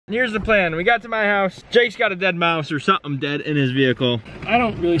here's the plan. We got to my house. Jake's got a dead mouse or something dead in his vehicle. I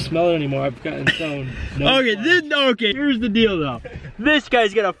don't really smell it anymore. I've gotten so Okay, here's the deal though. This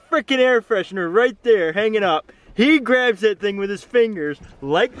guy's got a freaking air freshener right there hanging up. He grabs that thing with his fingers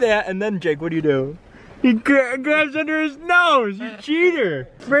like that, and then Jake, what do? He grabs under his nose. You cheater.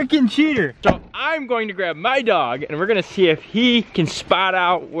 Freaking cheater. So I'm going to grab my dog and we're gonna see if he can spot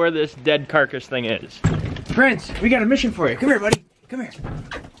out where this dead carcass thing is. Prince, we got a mission for you. Come here, buddy. Come here.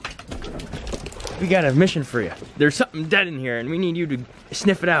 We got a mission for you. There's something dead in here and we need you to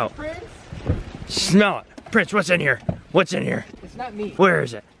sniff it out. Prince? Smell it. Prince, what's in here? What's in here? It's not me. Where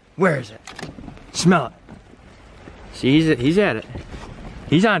is it? Where is it? Smell it. See, he's at it.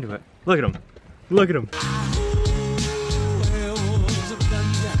 He's onto it. Look at him. Look at him.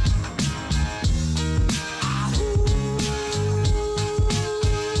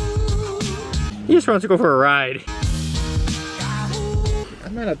 He just wants to go for a ride.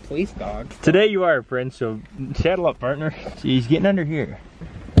 I'm not a police dog. Today you are, Prince, so saddle up, partner. See, he's getting under here.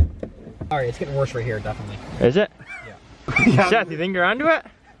 Alright, it's getting worse right here, definitely. Is it? Yeah. Seth, you think you're onto it?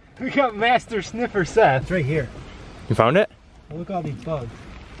 We got Master Sniffer Seth. It's right here. You found it? Oh, look at all these bugs.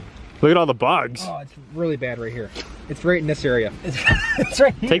 Look at all the bugs. Oh, it's really bad right here. It's right in this area. It's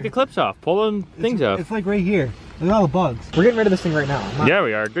right here. Take the clips off. Pull them things off. It's like right here. Look at all the bugs. We're getting rid of this thing right now. Yeah,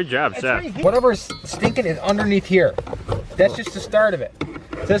 we are. Good job, Seth. Right, whatever's stinking is underneath here. That's just the start of it.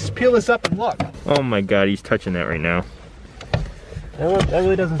 Just peel this up and look. Oh my God, he's touching that right now. That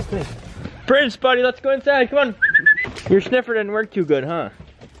really doesn't stink. Prince, buddy, let's go inside. Come on. Your sniffer didn't work too good, huh?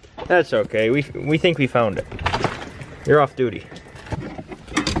 That's okay. We think we found it. You're off duty.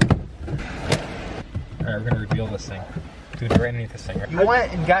 Alright, we're gonna reveal this thing. Dude, right underneath this thing. You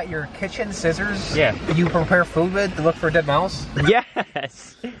went and got your kitchen scissors? Yeah. You prepare food with to look for a dead mouse?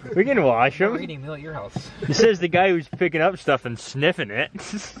 Yes. We can wash We're them. eating meal at your house. This is the guy who's picking up stuff and sniffing it.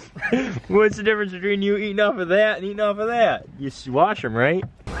 What's the difference between you eating off of that and eating off of that? You wash them, right?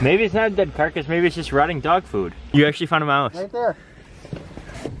 Maybe it's not a dead carcass. Maybe it's just rotting dog food. You actually found a mouse. Right there.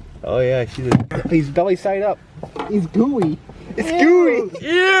 Oh yeah, I see the... He's belly side up. He's gooey. It's gooey.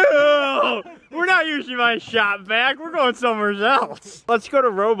 Ew! We're not using my shop vac. We're going somewhere else. Let's go to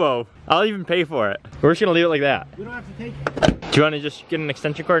Robo. I'll even pay for it. We're just gonna leave it like that. We don't have to take it. Do you want to just get an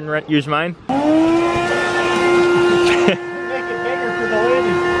extension cord and use mine? Make it bigger for the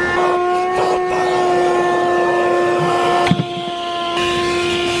lady.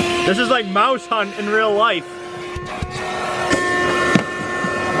 This is like mouse hunt in real life.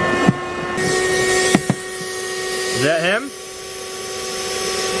 Is that him?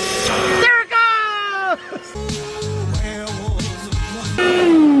 There it goes!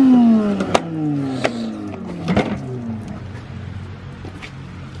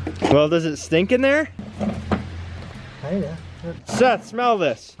 Well, does it stink in there? Kinda. Seth, smell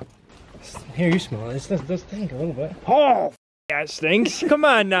this. Here, you smell it. It does stink a little bit. Oh, that stinks. Come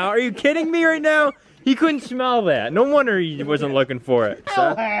on now. Are you kidding me right now? He couldn't smell that. No wonder he wasn't looking for it.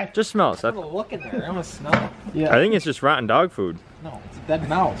 Seth, just smell it, Seth. I'm gonna look in there. I'm gonna smell it. Yeah. I think it's just rotten dog food. No, it's a dead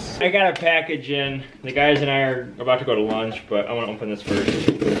mouse. I got a package in. The guys and I are about to go to lunch, but I want to open this first.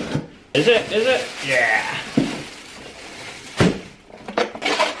 Is it? Is it? Yeah.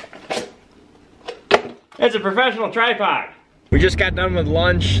 It's a professional tripod. We just got done with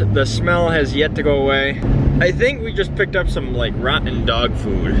lunch. The smell has yet to go away. I think we just picked up some like rotten dog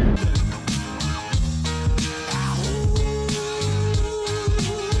food.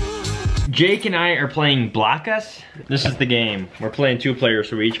 Jake and I are playing Block Us. This is the game. We're playing 2 players,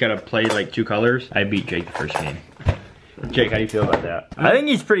 so we each gotta play like 2 colors. I beat Jake the first game. Jake, how do you feel about that? I think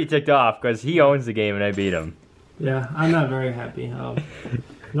he's pretty ticked off because he owns the game and I beat him. Yeah, I'm not very happy.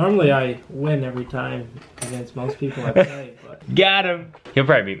 Normally I win every time against most people I play, but... Got him. He'll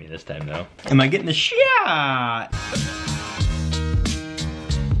probably beat me this time though. Am I getting the shot?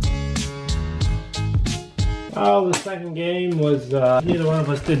 Oh, the second game was, neither one of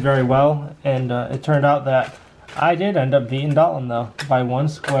us did very well, and it turned out that I did end up beating Dalton though, by 1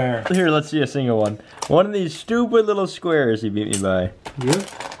 square. Here, let's see a single one. One of these stupid little squares he beat me by. You?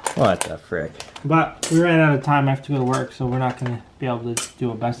 What the frick? But we ran out of time. I have to go to work, so we're not going to be able to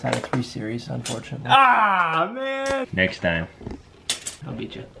do a best out of 3 series, unfortunately. Ah, man! Next time. I'll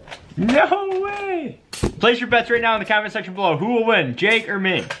beat you. No way! Place your bets right now in the comment section below. Who will win, Jake or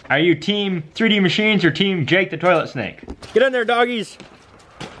me? Are you team 3D Machines or team Jake the Toilet Snake? Get in there, doggies.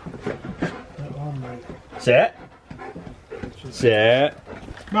 Oh my. Sit. Sit.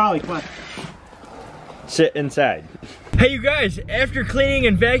 Molly, come on. Sit inside. Hey you guys, after cleaning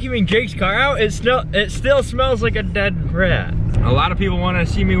and vacuuming Jake's car out, it still smells like a dead rat. A lot of people want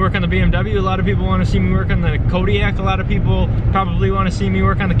to see me work on the BMW. A lot of people want to see me work on the Kodiak. A lot of people probably want to see me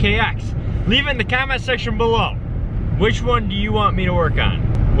work on the KX. Leave it in the comment section below. Which one do you want me to work on?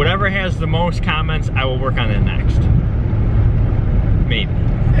 Whatever has the most comments, I will work on that next. Maybe.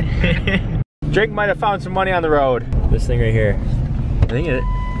 Drake might have found some money on the road. This thing right here. I think it.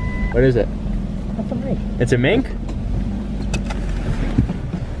 What is it? That's a mink. It's a mink?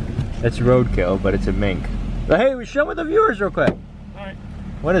 It's roadkill, but it's a mink. But hey, show it the viewers real quick. Alright.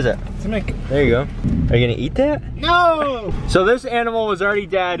 What is it? It's a mink. There you go. Are you gonna eat that? No! So this animal was already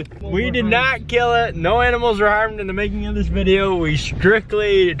dead. We did not kill it. No animals were harmed in the making of this video. We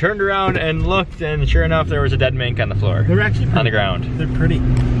strictly turned around and looked, and sure enough, there was a dead mink on the floor. They're actually pretty. On the ground. They're pretty.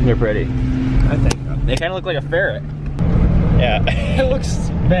 They're pretty. I think. They kind of look like a ferret. Yeah. It looks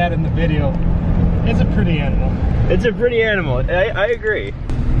bad in the video. It's a pretty animal. It's a pretty animal. I agree.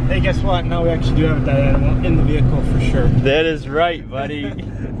 Hey, guess what? Now we actually do have that animal in the vehicle for sure. That is right, buddy.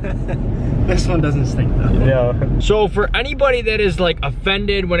 This one doesn't stink though. Yeah. So for anybody that is like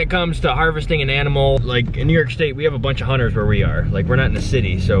offended when it comes to harvesting an animal, like in New York State, we have a bunch of hunters where we are. Like we're not in the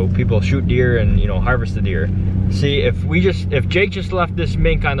city, so people shoot deer and, you know, harvest the deer. See, if Jake just left this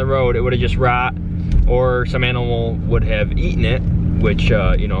mink on the road, it would have just rot, or some animal would have eaten it, which,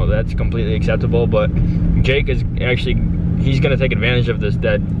 you know, that's completely acceptable. But Jake is actually, he's gonna take advantage of this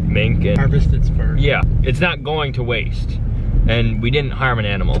dead mink and harvest its fur. Yeah, it's not going to waste. And we didn't harm an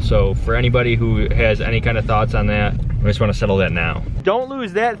animal. So for anybody who has any kind of thoughts on that, I just want to settle that now. Don't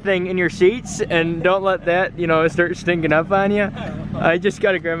lose that thing in your seats, and don't let that, you know, start stinking up on you. I just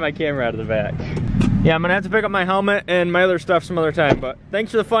gotta grab my camera out of the back. Yeah, I'm gonna have to pick up my helmet and my other stuff some other time, but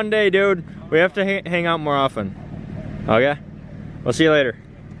thanks for the fun day, dude. We have to hang out more often. Okay? We'll see you later.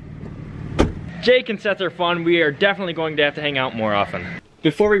 Jake and Seth are fun. We are definitely going to have to hang out more often.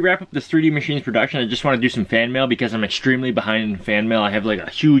 Before we wrap up this 3D Machines production, I just want to do some fan mail because I'm extremely behind in fan mail. I have like a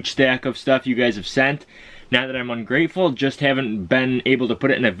huge stack of stuff you guys have sent. Not that I'm ungrateful, just haven't been able to put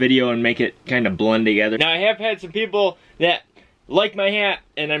it in a video and make it kind of blend together. Now I have had some people that like my hat,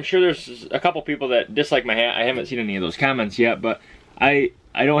 and I'm sure there's a couple people that dislike my hat. I haven't seen any of those comments yet, but I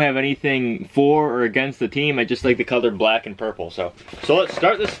don't have anything for or against the team. I just like the color black and purple. So let's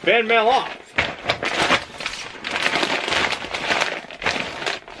start this fan mail off.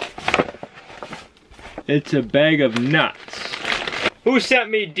 It's a bag of nuts. Who sent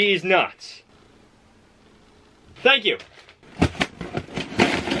me these nuts? Thank you.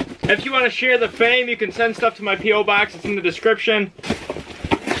 If you want to share the fame, you can send stuff to my P.O. box. It's in the description.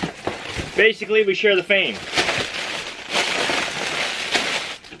 Basically, we share the fame.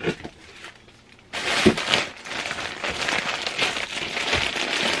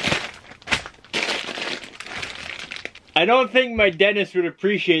 I don't think my dentist would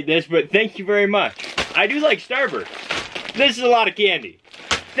appreciate this, but thank you very much. I do like Starburst. This is a lot of candy.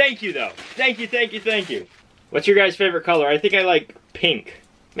 Thank you, though. Thank you, thank you, thank you. What's your guys' favorite color? I think I like pink.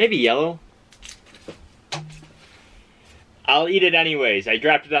 Maybe yellow. I'll eat it anyways. I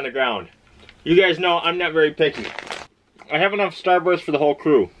dropped it on the ground. You guys know I'm not very picky. I have enough Starburst for the whole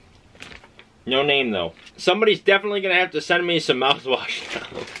crew. No name, though. Somebody's definitely going to have to send me some mouthwash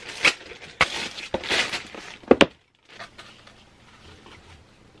now.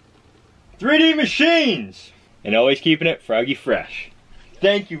 3D Machines! And always keeping it froggy fresh.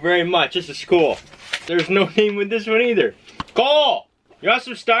 Thank you very much. This is cool. There's no name with this one either. Cole! You want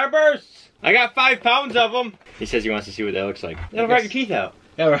some Starbursts? I got 5 pounds of them. He says he wants to see what that looks like. That'll break your teeth out.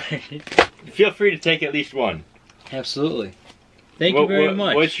 Yeah, right. Feel free to take at least one. Absolutely. Thank you very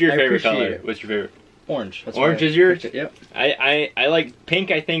much. What's your favorite appreciate color? it. What's your favorite? Orange. That's Orange is yours? Yep. I like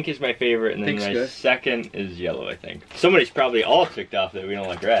pink, I think, is my favorite, and then Pink's my good. second is yellow, I think. Somebody's probably all ticked off that we don't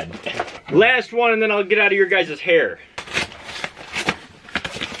like red. Last one, and then I'll get out of your guys' hair.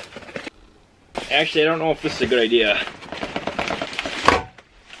 Actually, I don't know if this is a good idea.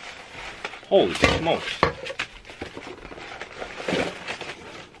 Holy smokes.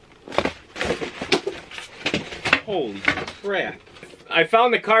 Holy crap. I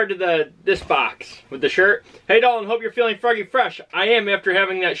found the card to this box with the shirt. Hey Dalton, hope you're feeling froggy fresh. I am after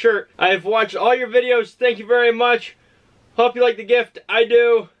having that shirt. I have watched all your videos. Thank you very much. Hope you like the gift. I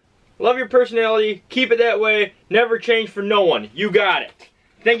do. Love your personality. Keep it that way. Never change for no one. You got it.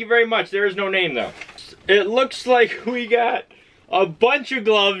 Thank you very much. There is no name though. It looks like we got a bunch of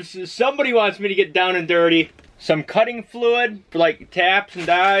gloves. Somebody wants me to get down and dirty. Some cutting fluid for like taps and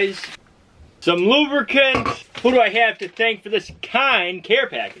dies. Some lubricant. Who do I have to thank for this kind care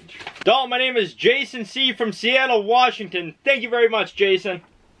package? Dalton, my name is Jason C. from Seattle, Washington. Thank you very much, Jason.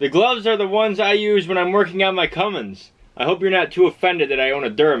 The gloves are the ones I use when I'm working on my Cummins. I hope you're not too offended that I own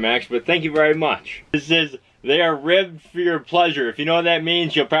a Duramax, but thank you very much. This is They are ribbed for your pleasure. If you know what that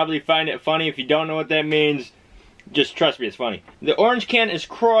means, you'll probably find it funny. If you don't know what that means, just trust me, it's funny. The orange can is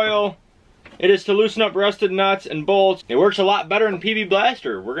Croyle. It is to loosen up rusted nuts and bolts. It works a lot better than PB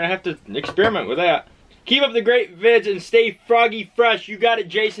Blaster. We're gonna have to experiment with that. Keep up the great vids and stay froggy fresh. You got it,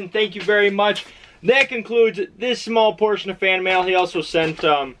 Jason. Thank you very much. That concludes this small portion of fan mail. He also sent,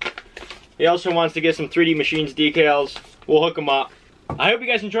 he also wants to get some 3D Machines decals. We'll hook him up. I hope you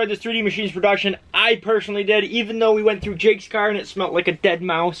guys enjoyed this 3D Machines production. I personally did, even though we went through Jake's car and it smelled like a dead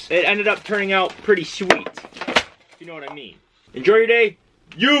mouse. It ended up turning out pretty sweet, if you know what I mean. Enjoy your day.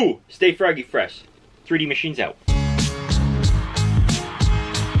 You stay froggy fresh. 3D Machines out.